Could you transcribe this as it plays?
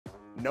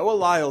Noah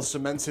Lyles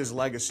cements his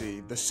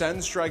legacy. The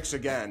Seine strikes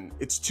again.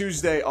 It's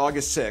Tuesday,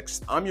 August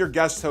 6th. I'm your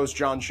guest host,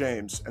 John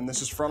Shames, and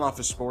this is Front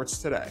Office Sports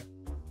Today.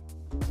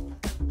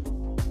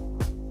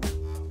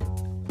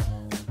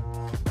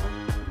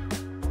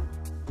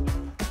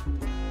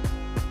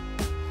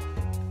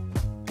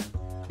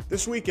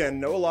 This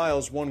weekend, Noah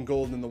Lyles won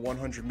gold in the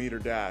 100-meter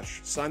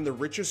dash, signed the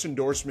richest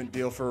endorsement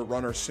deal for a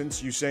runner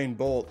since Usain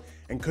Bolt,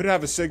 and could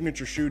have a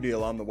signature shoe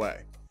deal on the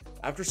way.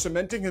 After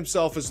cementing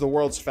himself as the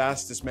world's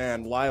fastest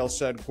man, Lyles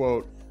said,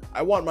 quote,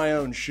 "I want my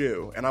own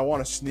shoe, and I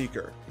want a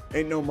sneaker.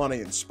 Ain't no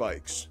money in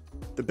spikes."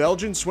 The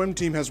Belgian swim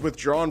team has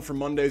withdrawn from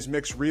Monday's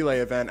mixed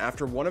relay event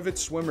after one of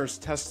its swimmers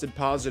tested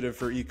positive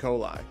for E.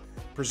 coli,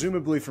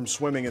 presumably from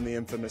swimming in the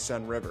infamous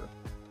Seine River.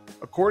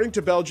 According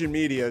to Belgian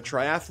media,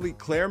 triathlete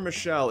Claire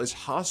Michel is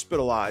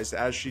hospitalized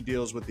as she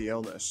deals with the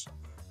illness.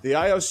 The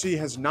IOC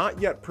has not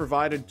yet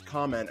provided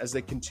comment as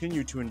they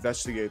continue to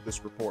investigate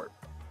this report.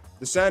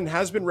 The Seine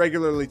has been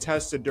regularly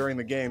tested during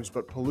the games,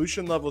 but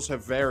pollution levels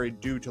have varied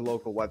due to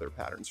local weather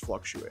patterns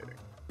fluctuating.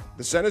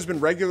 The Seine has been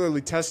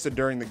regularly tested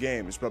during the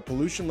games, but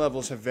pollution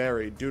levels have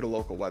varied due to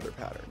local weather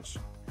patterns.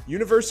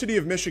 University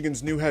of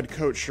Michigan's new head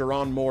coach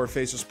Sharon Moore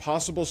faces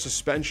possible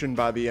suspension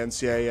by the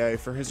NCAA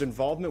for his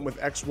involvement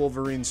with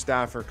ex-Wolverine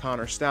staffer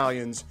Connor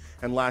Stalions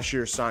and last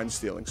year's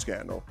sign-stealing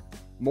scandal.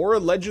 Moore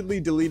allegedly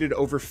deleted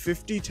over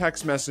 50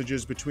 text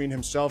messages between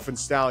himself and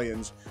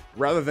Stalions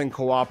rather than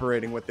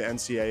cooperating with the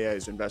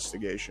NCAA's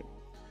investigation.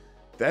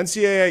 The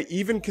NCAA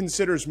even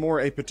considers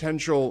Moore a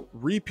potential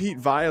repeat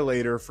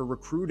violator for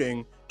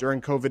recruiting during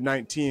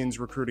COVID-19's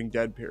recruiting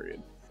dead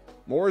period.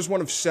 Moore is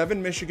one of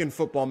 7 Michigan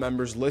football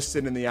members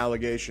listed in the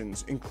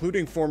allegations,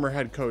 including former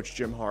head coach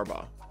Jim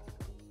Harbaugh.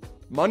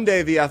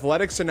 Monday, the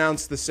Athletics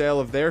announced the sale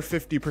of their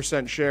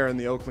 50% share in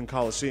the Oakland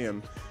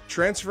Coliseum,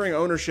 transferring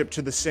ownership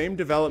to the same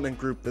development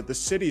group that the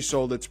city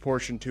sold its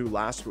portion to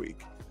last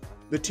week.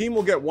 The team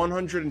will get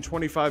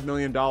 $125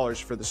 million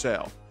for the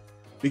sale.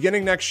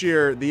 Beginning next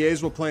year, the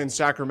A's will play in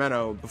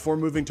Sacramento before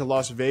moving to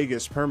Las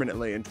Vegas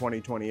permanently in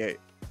 2028.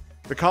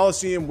 The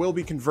Coliseum will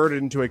be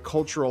converted into a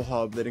cultural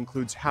hub that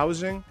includes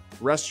housing,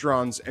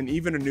 restaurants, and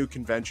even a new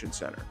convention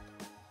center.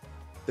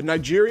 The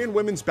Nigerian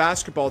women's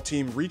basketball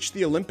team reached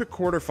the Olympic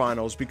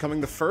quarterfinals, becoming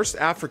the first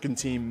African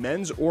team,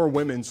 men's or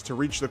women's, to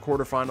reach the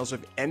quarterfinals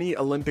of any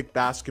Olympic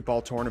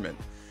basketball tournament.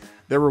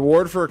 Their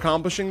reward for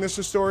accomplishing this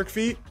historic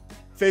feat?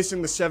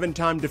 Facing the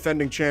 7-time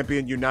defending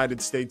champion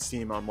United States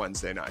team on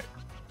Wednesday night.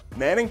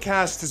 Manning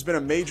Cast has been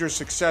a major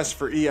success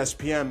for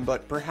ESPN,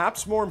 but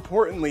perhaps more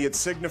importantly, it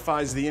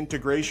signifies the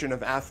integration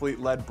of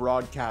athlete-led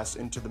broadcasts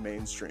into the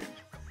mainstream.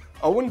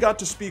 Owen got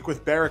to speak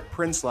with Barrick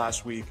Prince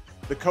last week,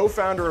 the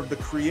co-founder of the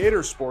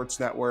Creator Sports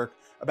Network,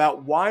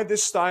 about why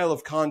this style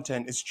of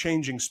content is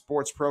changing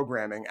sports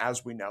programming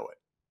as we know it.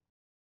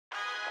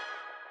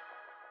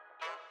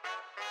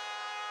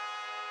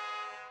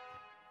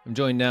 I'm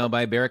joined now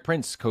by Barrick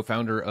Prince,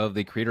 co-founder of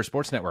the Creator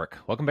Sports Network.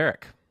 Welcome,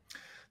 Barrick.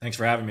 Thanks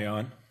for having me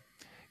on.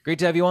 Great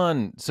to have you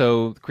on.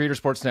 So, the Creator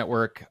Sports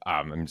Network,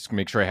 I'm just going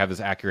to make sure I have this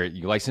accurate.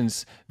 You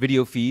license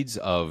video feeds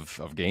of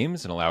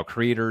games and allow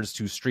creators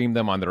to stream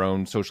them on their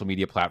own social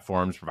media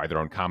platforms, provide their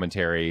own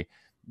commentary,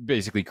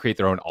 basically create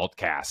their own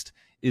altcast.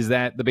 Is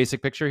that the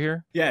basic picture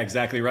here? Yeah,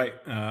 exactly right.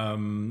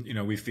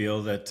 We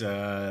feel that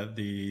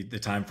the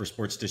time for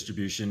sports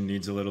distribution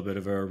needs a little bit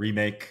of a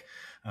remake.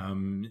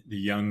 The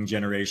young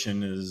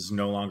generation is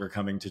no longer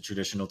coming to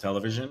traditional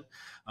television.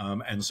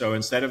 And so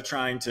instead of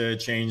trying to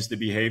change the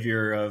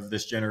behavior of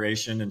this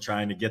generation and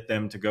trying to get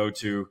them to go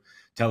to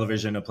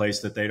television, a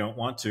place that they don't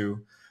want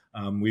to,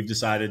 we've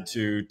decided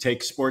to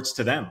take sports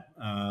to them.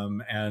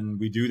 And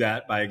we do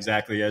that by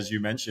exactly as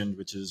you mentioned,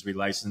 which is we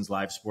license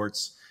live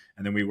sports.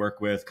 And then we work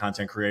with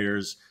content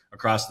creators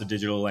across the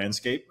digital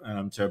landscape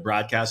to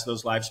broadcast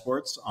those live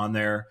sports on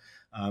their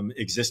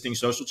existing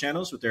social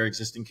channels with their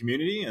existing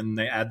community, and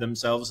they add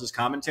themselves as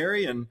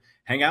commentary and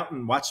hang out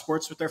and watch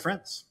sports with their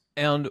friends.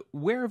 And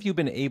where have you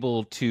been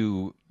able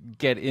to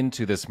get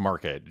into this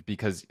market?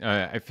 Because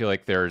I feel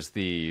like there's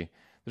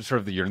sort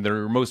of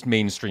the most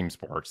mainstream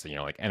sports,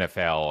 like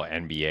NFL,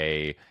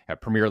 NBA,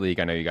 Premier League.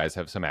 I know you guys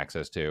have some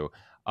access to.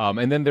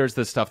 And then there's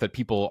the stuff that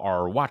people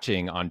are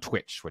watching on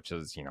Twitch, which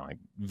is, like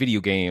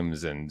video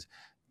games and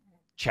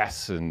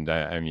chess. And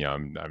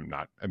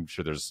I'm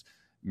sure there's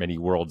many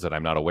worlds that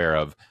I'm not aware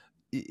of.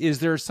 Is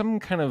there some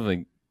kind of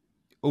like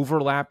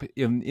overlap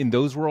in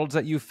those worlds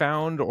that you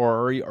found,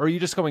 or are you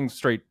just going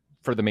straight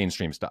for the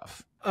mainstream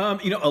stuff? A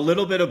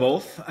little bit of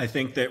both. I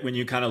think that when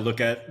you kind of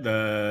look at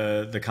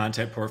the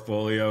content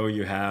portfolio,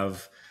 you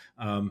have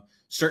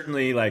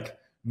certainly like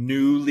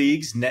new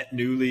leagues, net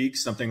new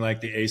leagues, something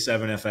like the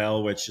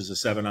A7FL, which is a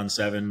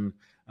 7-on-7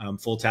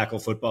 full tackle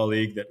football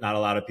league that not a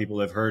lot of people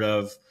have heard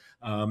of.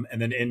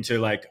 And then into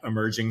like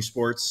emerging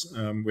sports,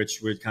 which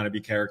would kind of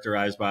be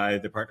characterized by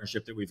the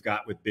partnership that we've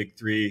got with Big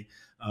Three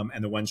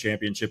and the One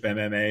Championship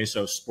MMA.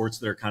 So sports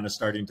that are kind of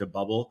starting to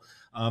bubble.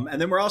 And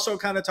then we're also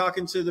kind of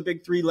talking to the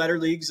Big Three letter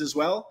leagues as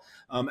well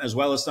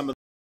as some of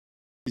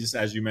these,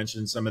 as you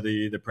mentioned, some of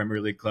the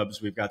Premier League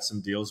clubs we've got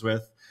some deals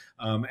with.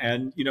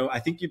 I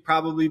think you'd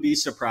probably be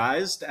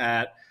surprised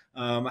at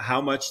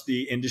how much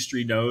the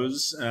industry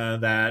knows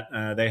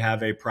that they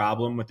have a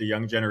problem with the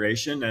young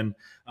generation, and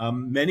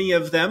many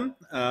of them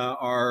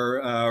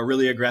are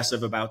really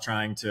aggressive about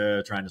trying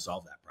to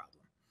solve that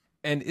problem.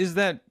 And is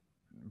that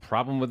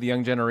problem with the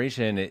young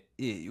generation?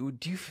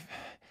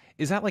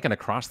 Is that like an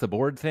across the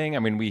board thing? I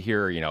mean, we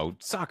hear,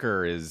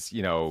 soccer is,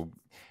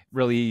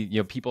 really,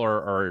 young people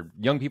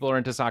are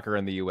into soccer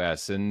in the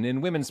U.S. and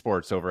in women's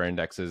sports over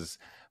indexes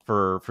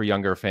for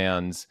younger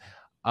fans.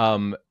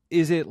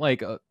 Is it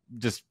like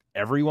just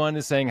everyone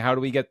is saying, how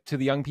do we get to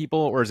the young people?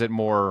 Or is it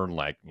more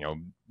like,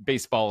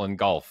 baseball and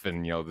golf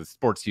and, the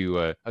sports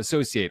you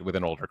associate with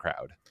an older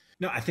crowd?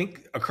 No, I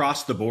think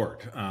across the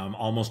board,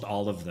 almost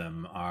all of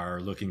them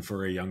are looking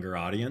for a younger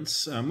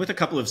audience, with a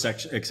couple of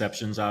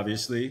exceptions,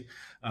 obviously.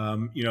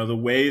 The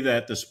way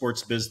that the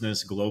sports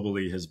business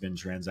globally has been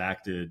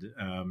transacted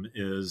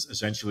is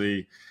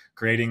essentially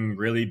creating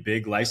really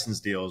big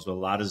license deals with a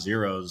lot of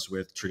zeros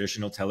with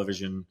traditional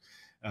television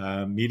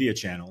media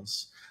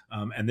channels.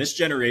 And this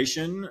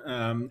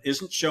generation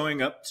isn't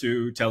showing up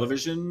to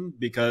television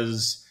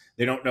because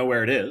they don't know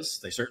where it is.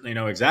 They certainly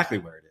know exactly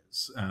where it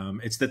is.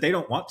 It's that they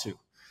don't want to.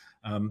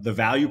 The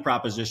value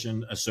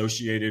proposition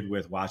associated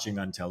with watching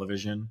on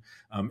television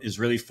is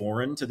really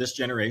foreign to this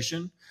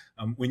generation.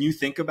 When you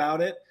think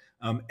about it,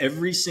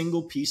 every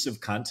single piece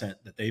of content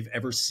that they've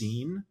ever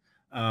seen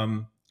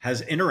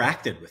has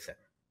interacted with them.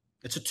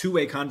 It's a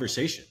two-way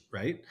conversation,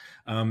 right?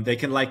 They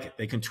can like it,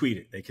 they can tweet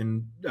it, they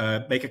can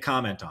make a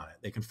comment on it,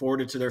 they can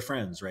forward it to their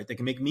friends, right? They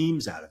can make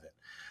memes out of it.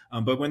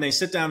 But when they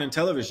sit down in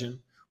television,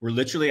 we're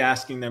literally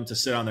asking them to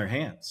sit on their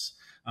hands.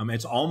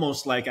 It's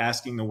almost like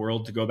asking the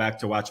world to go back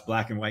to watch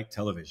black and white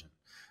television.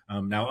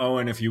 Now,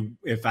 Owen,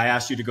 if I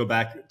asked you to go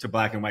back to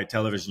black and white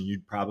television,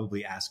 you'd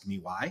probably ask me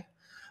why.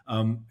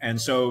 And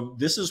so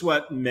this is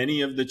what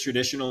many of the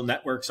traditional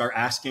networks are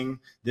asking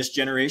this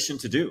generation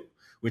to do,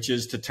 which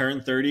is to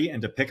turn 30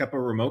 and to pick up a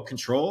remote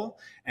control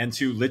and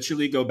to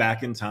literally go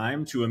back in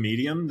time to a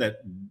medium that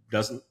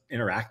doesn't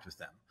interact with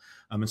them.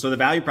 And so the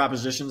value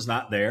proposition is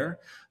not there.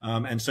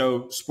 And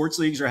so sports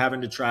leagues are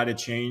having to try to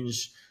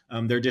change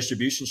their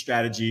distribution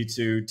strategy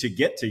to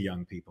get to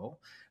young people.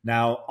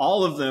 Now,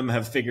 all of them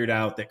have figured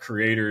out that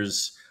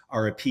creators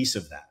are a piece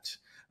of that.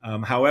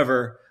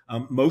 However,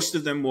 most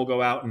of them will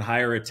go out and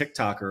hire a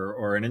TikToker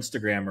or an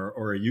Instagrammer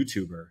or a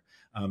YouTuber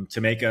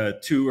to make a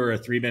 2 or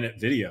 3 minute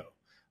video.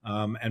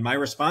 And my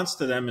response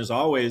to them is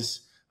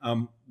always,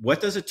 what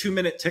does a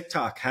 2-minute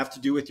TikTok have to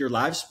do with your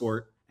live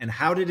sport? And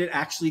how did it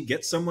actually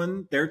get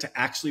someone there to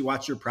actually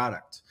watch your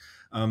product?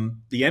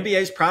 The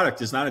NBA's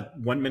product is not a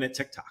 1-minute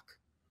TikTok.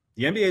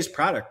 The NBA's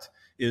product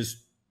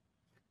is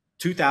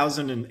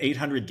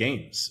 2,800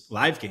 games,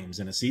 live games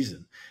in a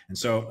season. And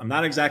so I'm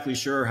not exactly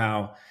sure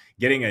how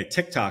getting a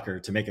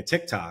TikToker to make a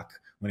TikTok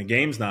when a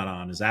game's not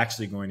on is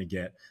actually going to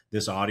get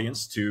this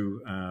audience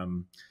to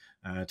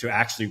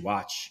actually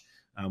watch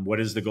what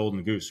is the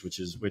golden goose, which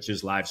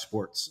is live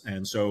sports.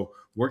 And so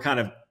we're kind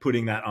of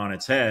putting that on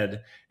its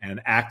head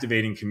and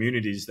activating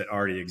communities that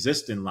already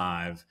exist in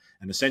live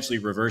and essentially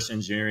reverse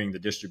engineering the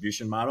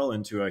distribution model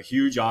into a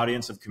huge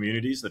audience of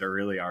communities that are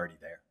really already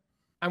there.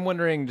 I'm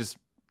wondering just,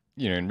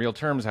 in real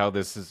terms, how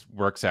this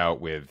works out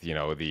with,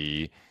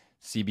 the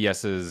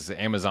CBS's,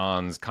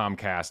 Amazon's,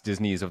 Comcast,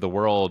 Disney's of the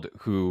world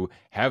who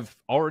have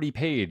already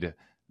paid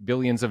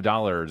billions of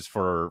dollars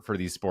for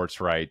these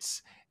sports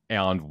rights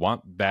and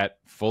want that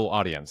full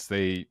audience.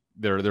 There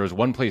is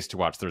one place to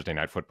watch Thursday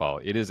Night Football.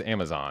 It is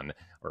Amazon,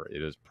 or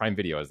it is Prime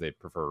Video, as they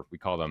prefer, we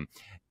call them.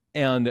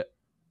 And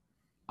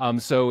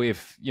so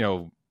if,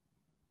 the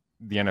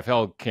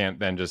NFL can't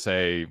then just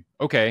say,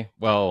 okay,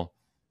 well,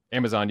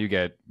 Amazon, you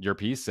get your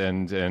piece,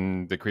 and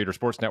the Creator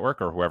Sports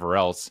Network or whoever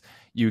else,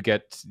 you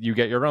get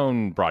your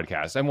own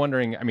broadcast. I'm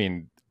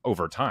wondering,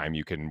 over time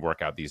you can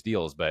work out these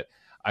deals, but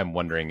I'm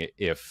wondering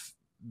if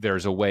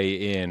there's a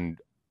way in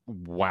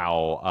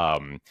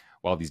while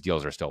these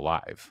deals are still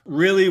live.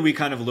 Really, we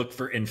kind of look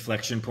for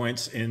inflection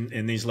points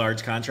in these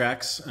large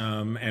contracts.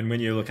 And when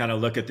you kind of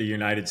look at the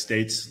United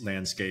States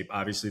landscape,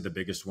 obviously the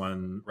biggest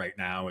one right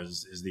now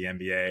is the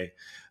NBA.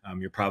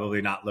 You're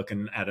probably not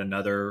looking at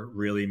another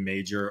really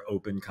major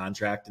open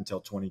contract until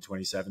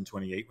 2027,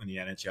 28 when the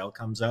NHL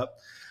comes up.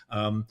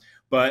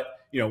 But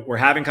we're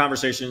having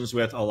conversations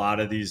with a lot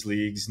of these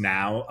leagues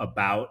now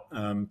about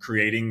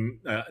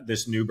creating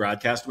this new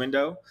broadcast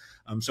window.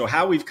 So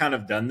how we've kind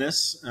of done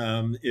this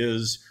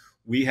is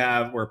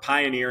we're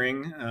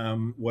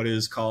pioneering what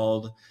is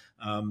called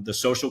the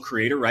social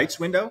creator rights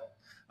window.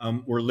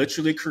 We're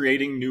literally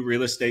creating new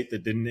real estate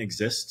that didn't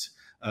exist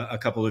a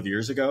couple of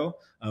years ago.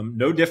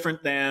 No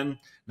different than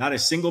not a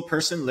single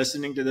person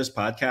listening to this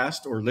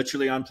podcast or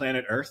literally on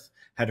planet Earth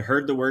had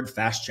heard the word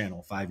fast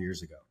channel 5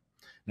 years ago.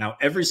 Now,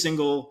 every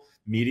single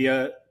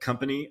media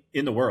company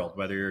in the world,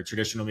 whether you're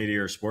traditional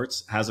media or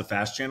sports, has a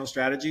fast channel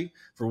strategy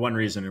for one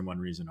reason and one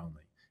reason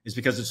only. Is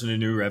because it's a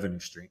new revenue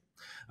stream.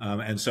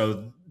 And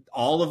so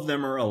all of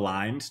them are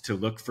aligned to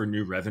look for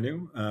new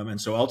revenue. And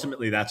so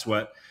ultimately that's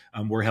what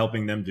we're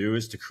helping them do,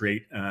 is to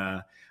create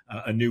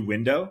a new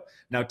window.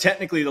 Now,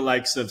 technically the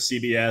likes of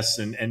CBS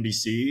and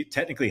NBC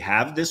technically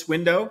have this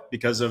window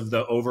because of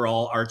the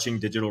overall arching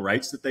digital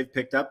rights that they've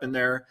picked up in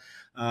their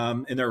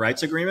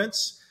rights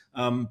agreements.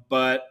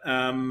 But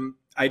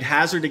I'd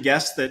hazard a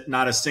guess that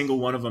not a single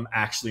one of them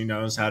actually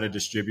knows how to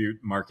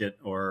distribute, market,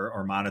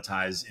 or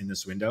monetize in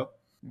this window.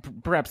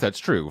 Perhaps that's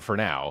true for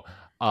now.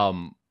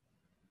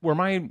 Where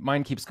my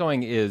mind keeps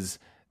going is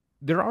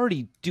they're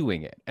already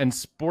doing it, and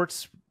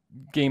sports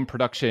game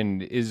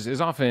production is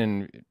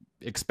often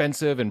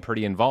expensive and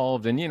pretty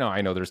involved. And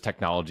I know there's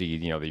technology,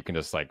 that you can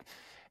just like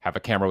have a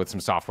camera with some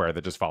software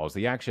that just follows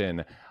the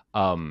action.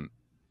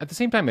 At the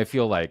same time, I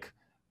feel like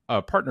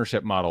a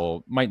partnership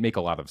model might make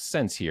a lot of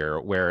sense here,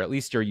 where at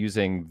least you're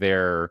using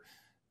their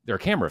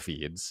camera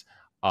feeds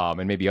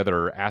and maybe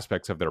other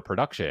aspects of their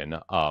production.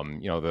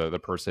 The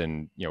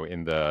person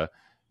in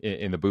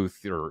the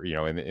booth, or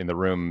in the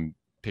room,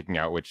 picking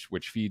out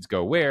which feeds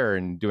go where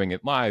and doing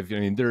it live. I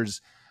mean,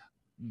 there's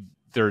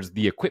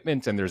the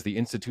equipment and there's the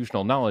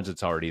institutional knowledge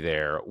that's already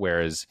there.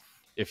 Whereas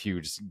if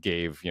you just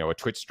gave a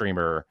Twitch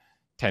streamer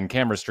 10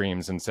 camera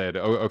streams and said,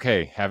 "Oh,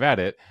 okay, have at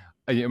it,"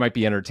 it might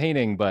be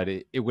entertaining, but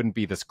it wouldn't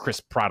be this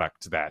crisp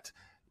product that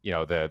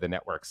the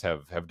networks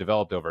have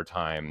developed over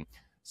time.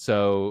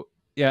 So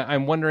yeah,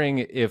 I'm wondering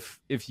if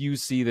you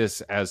see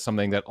this as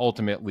something that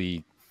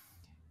ultimately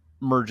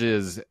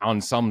merges on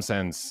some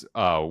sense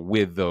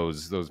with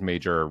those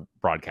major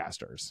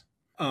broadcasters.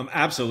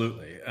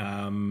 Absolutely.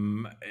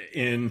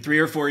 In 3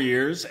 or 4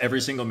 years,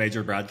 every single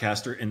major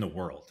broadcaster in the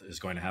world is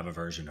going to have a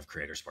version of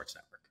Creator Sports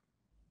Network.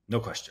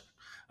 No question.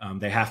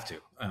 They have to.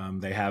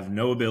 They have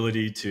no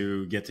ability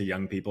to get to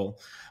young people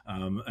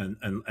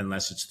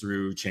unless it's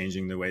through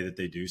changing the way that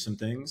they do some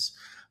things.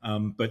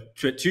 But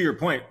to your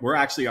point, we're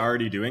actually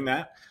already doing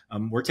that.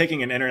 We're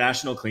taking an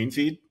international clean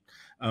feed.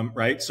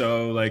 Right.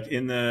 So like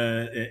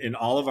in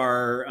all of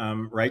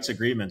our rights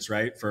agreements,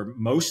 right, for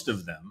most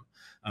of them,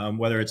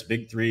 whether it's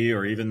Big Three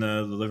or even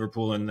the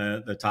Liverpool and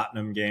the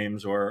Tottenham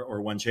games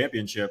or one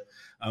championship,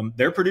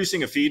 they're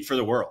producing a feed for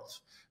the world,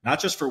 not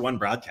just for one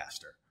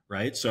broadcaster.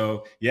 Right.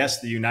 So,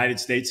 yes, the United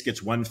States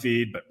gets one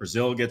feed, but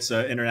Brazil gets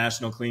an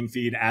international clean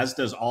feed, as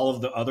does all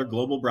of the other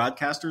global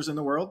broadcasters in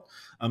the world.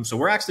 So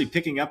we're actually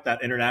picking up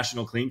that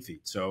international clean feed.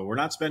 So we're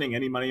not spending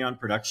any money on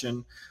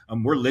production.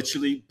 We're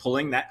literally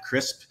pulling that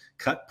crisp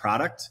cut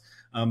product,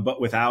 but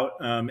without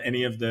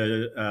any of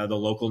the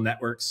local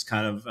networks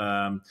kind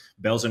of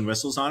bells and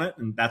whistles on it.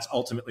 And that's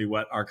ultimately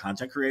what our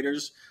content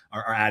creators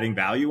are adding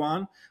value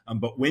on.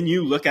 But when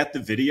you look at the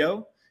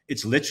video,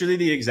 it's literally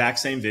the exact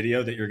same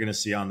video that you're going to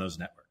see on those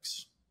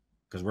networks,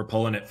 because we're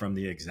pulling it from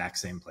the exact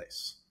same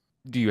place.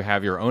 Do you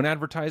have your own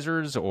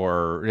advertisers,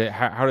 or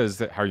how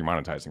are you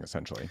monetizing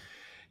essentially?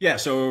 Yeah,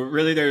 so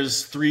really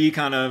there's 3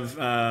 kind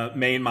of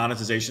main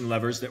monetization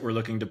levers that we're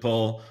looking to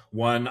pull.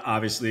 One,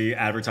 obviously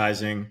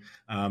advertising.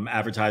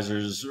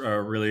 Advertisers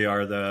really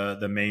are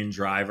the main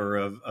driver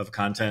of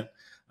content.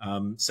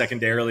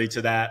 Secondarily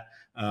to that,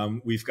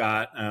 we've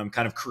got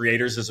kind of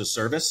creators as a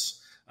service.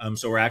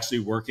 So we're actually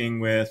working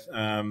with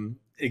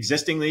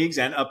existing leagues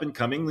and up and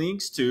coming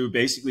leagues to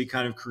basically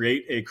kind of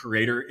create a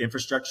creator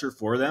infrastructure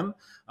for them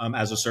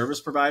as a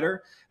service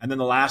provider. And then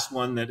the last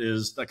one that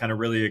is kind of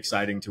really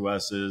exciting to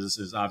us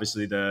is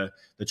obviously the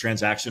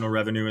transactional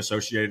revenue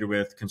associated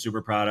with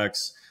consumer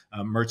products,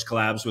 merch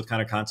collabs with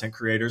kind of content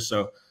creators.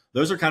 So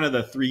those are kind of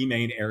the 3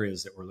 main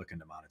areas that we're looking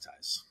to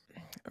monetize.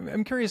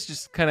 I'm curious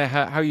just kind of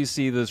how you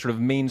see the sort of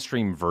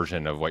mainstream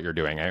version of what you're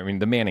doing. I mean,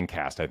 the Manning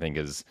cast, I think,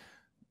 is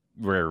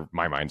where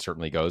my mind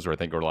certainly goes, or I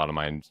think where a lot of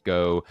minds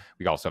go.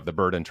 We also have the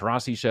Bird and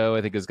Tarasi show,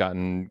 I think, has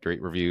gotten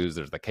great reviews.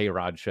 There's the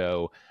K-Rod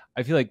show.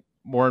 I feel like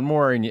more and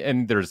more,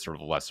 and there's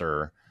sort of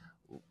lesser,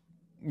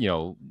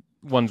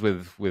 ones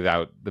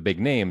without the big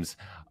names,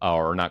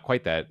 or not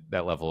quite that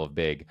level of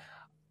big.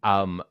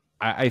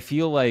 I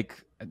feel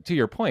like, to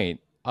your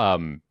point, a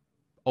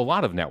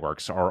lot of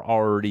networks are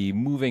already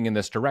moving in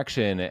this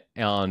direction,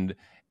 and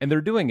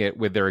they're doing it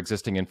with their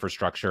existing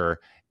infrastructure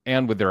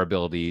and with their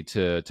ability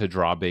to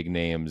draw big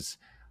names.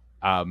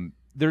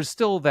 There's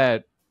still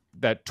that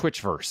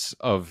Twitchverse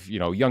of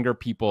younger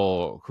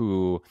people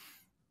who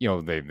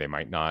they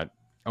might not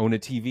own a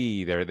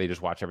TV. They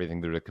just watch everything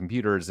through the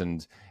computers,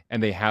 and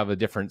they have a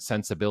different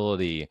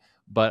sensibility.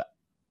 But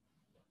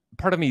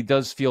part of me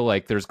does feel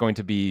like there's going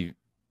to be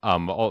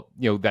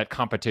that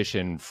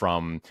competition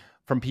from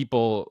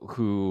people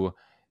who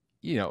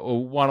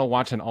want to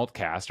watch an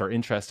altcast, are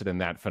interested in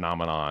that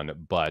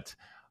phenomenon, but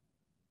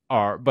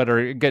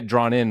get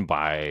drawn in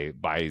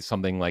by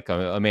something like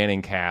a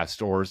Manning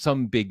cast or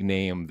some big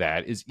name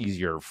that is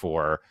easier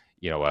for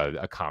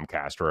a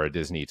Comcast or a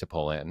Disney to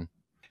pull in.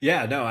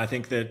 Yeah, no, I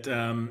think that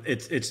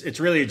it's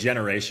really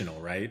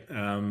generational, right?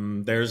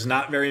 There's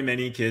not very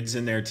many kids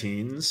in their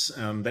teens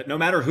that no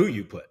matter who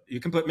you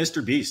can put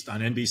Mr. Beast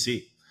on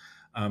NBC,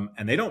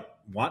 and they don't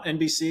want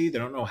NBC. They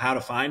don't know how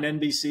to find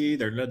NBC.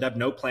 They have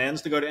no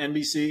plans to go to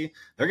NBC.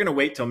 They're going to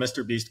wait till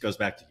Mr. Beast goes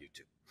back to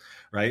YouTube.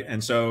 right?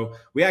 And so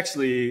we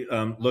actually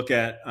look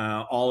at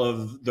all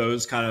of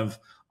those kind of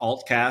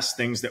alt casts,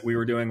 things that we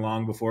were doing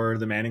long before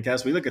the Manning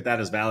cast. We look at that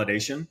as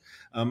validation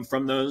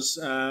from those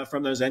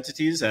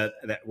entities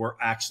that we're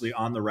actually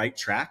on the right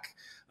track.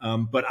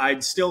 But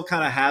I'd still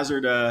kind of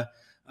hazard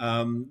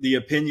the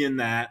opinion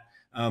that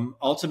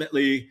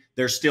ultimately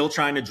they're still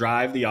trying to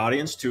drive the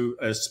audience to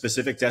a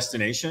specific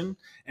destination.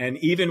 And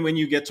even when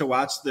you get to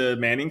watch the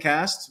Manning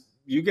cast,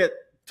 you get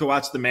to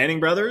watch the Manning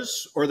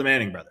brothers or the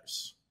Manning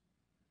brothers.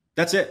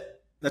 That's it.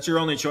 That's your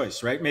only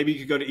choice, right? Maybe you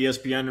could go to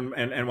ESPN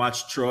and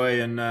watch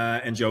Troy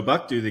and Joe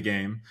Buck do the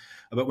game.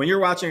 But when you're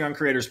watching on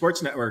Creator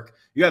Sports Network,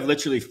 you have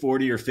literally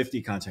 40 or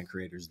 50 content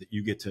creators that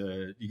you get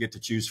to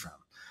choose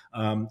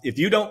from. If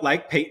you don't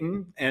like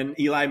Peyton and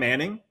Eli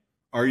Manning,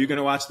 are you going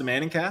to watch the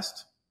Manning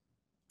cast?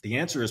 The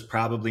answer is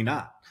probably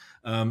not.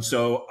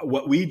 So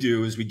what we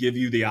do is we give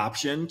you the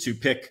option to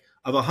pick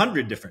of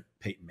 100 different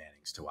Peyton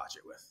Mannings to watch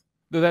it with.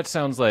 Though that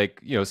sounds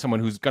like, someone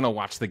who's going to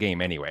watch the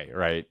game anyway,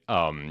 right?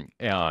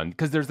 And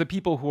because there's the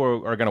people who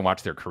are going to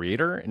watch their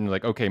creator and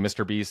like, okay,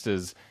 Mr. Beast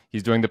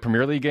he's doing the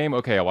Premier League game.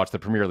 Okay, I'll watch the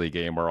Premier League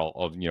game, or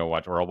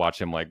I'll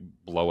watch him like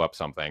blow up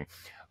something.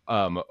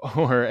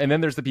 And then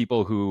there's the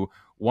people who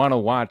want to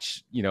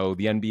watch, the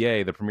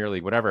NBA, the Premier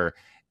League, whatever,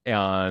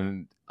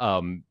 and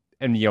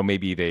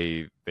maybe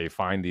they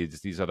find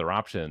these other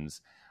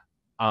options.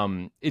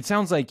 It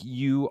sounds like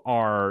you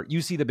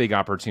see the big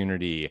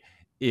opportunity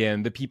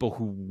in the people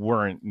who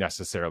weren't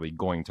necessarily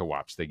going to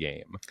watch the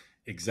game.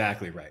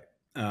 Exactly right.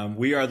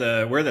 We're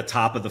the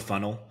top of the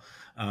funnel.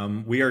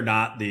 We are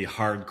not the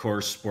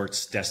hardcore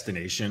sports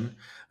destination.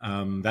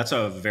 That's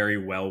a very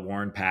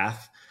well-worn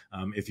path.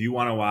 If you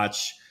want to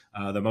watch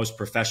the most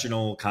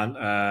professional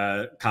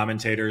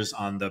commentators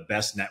on the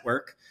best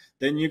network,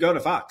 then you go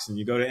to Fox and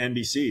you go to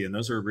NBC, and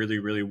those are really,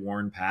 really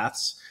worn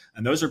paths.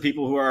 And those are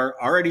people who are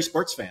already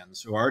sports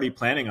fans, who are already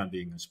planning on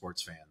being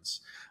sports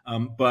fans.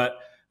 But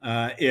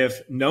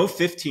if no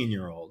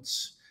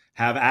 15-year-olds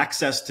have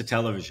access to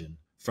television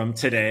from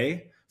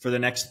today for the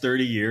next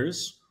 30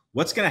 years,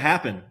 what's going to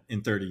happen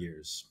in 30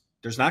 years?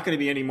 There's not going to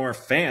be any more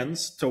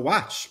fans to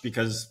watch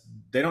because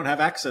they don't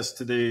have access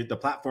to the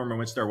platform in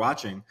which they're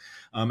watching.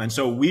 And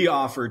so we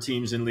offer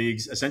teams and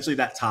leagues essentially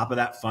that top of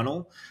that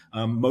funnel.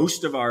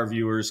 Most of our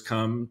viewers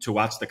come to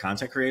watch the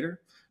content creator,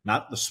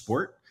 not the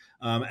sport.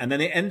 And then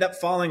they end up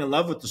falling in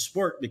love with the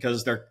sport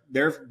because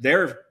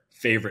their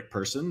favorite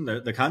person,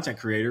 the content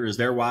creator, is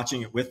there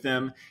watching it with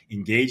them,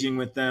 engaging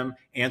with them,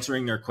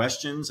 answering their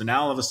questions. And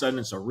now all of a sudden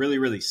it's a really,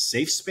 really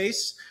safe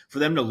space for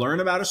them to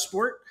learn about a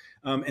sport.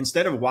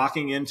 Instead of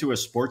walking into a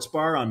sports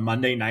bar on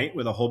Monday night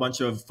with a whole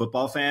bunch of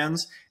football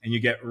fans and you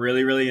get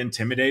really, really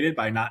intimidated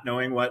by not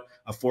knowing what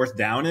a fourth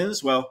down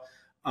is. Well,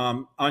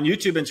 on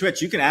YouTube and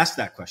Twitch, you can ask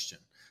that question.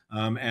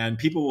 And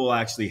people will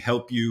actually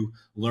help you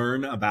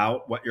learn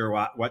about what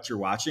you're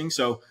watching.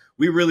 So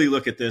we really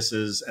look at this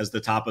as the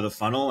top of the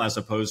funnel, as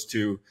opposed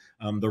to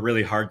the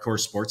really hardcore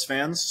sports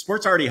fans.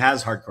 Sports already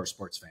has hardcore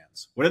sports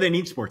fans. What do they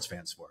need sports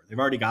fans for? They've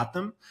already got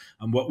them.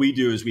 What we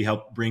do is we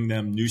help bring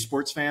them new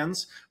sports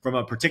fans from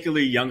a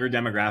particularly younger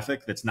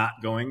demographic that's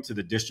not going to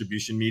the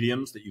distribution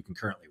mediums that you can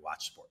currently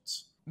watch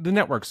sports. The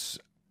networks,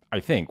 I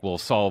think, will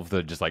solve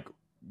the just like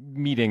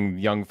meeting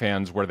young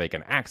fans where they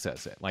can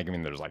access it. Like,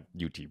 there's like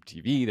YouTube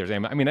TV,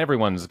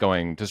 everyone's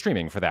going to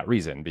streaming for that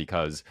reason,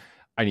 because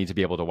I need to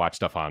be able to watch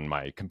stuff on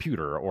my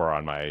computer or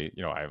on my,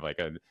 I have like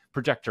a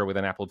projector with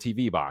an Apple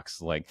TV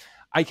box. Like,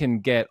 I can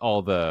get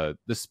all the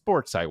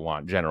sports I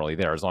want generally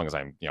there, as long as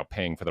I'm,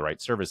 paying for the right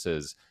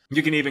services.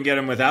 You can even get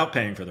them without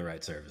paying for the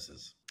right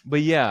services.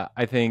 But yeah,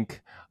 I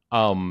think,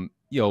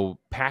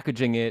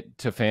 packaging it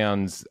to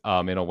fans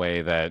in a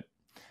way that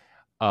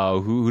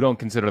who don't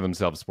consider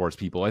themselves sports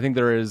people, I think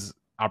there is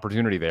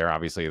opportunity there.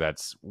 Obviously,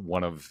 that's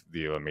one of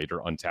the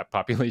major untapped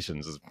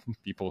populations, is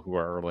people who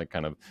are like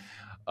kind of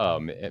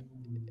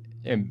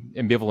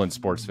ambivalent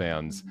sports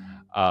fans.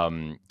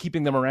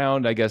 Keeping them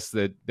around, I guess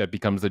that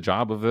becomes the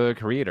job of the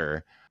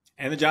creator.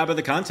 And the job of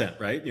the content,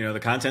 right? The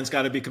content's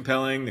got to be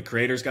compelling. The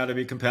creator's got to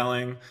be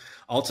compelling.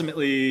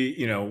 Ultimately,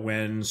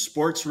 when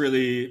sports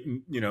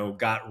really,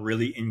 got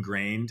really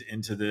ingrained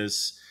into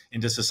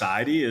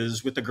society,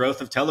 is with the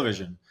growth of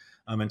television.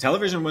 And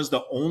television was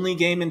the only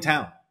game in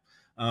town.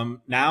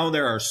 Now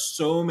there are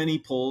so many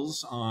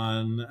pulls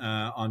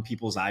on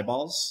people's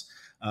eyeballs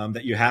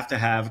that you have to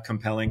have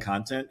compelling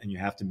content, and you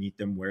have to meet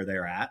them where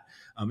they're at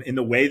in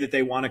the way that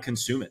they want to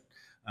consume it.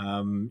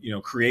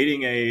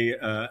 Creating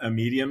a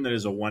medium that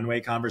is a one-way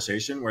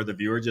conversation where the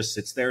viewer just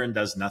sits there and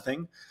does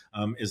nothing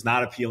is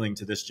not appealing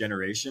to this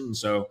generation. And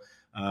so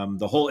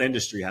the whole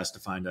industry has to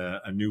find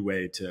a new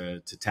way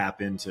to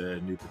tap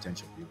into new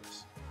potential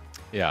viewers.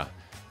 Yeah.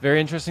 Very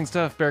interesting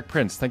stuff. Barrick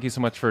Prince, thank you so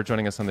much for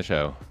joining us on the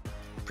show.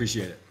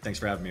 Appreciate it. Thanks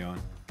for having me on.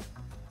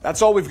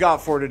 That's all we've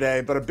got for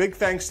today, but a big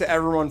thanks to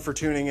everyone for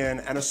tuning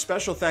in, and a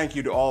special thank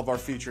you to all of our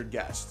featured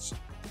guests.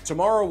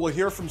 Tomorrow, we'll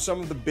hear from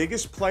some of the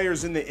biggest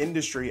players in the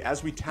industry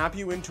as we tap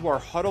you into our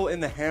Huddle in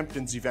the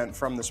Hamptons event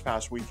from this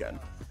past weekend.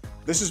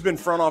 This has been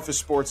Front Office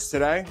Sports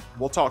Today.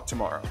 We'll talk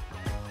tomorrow.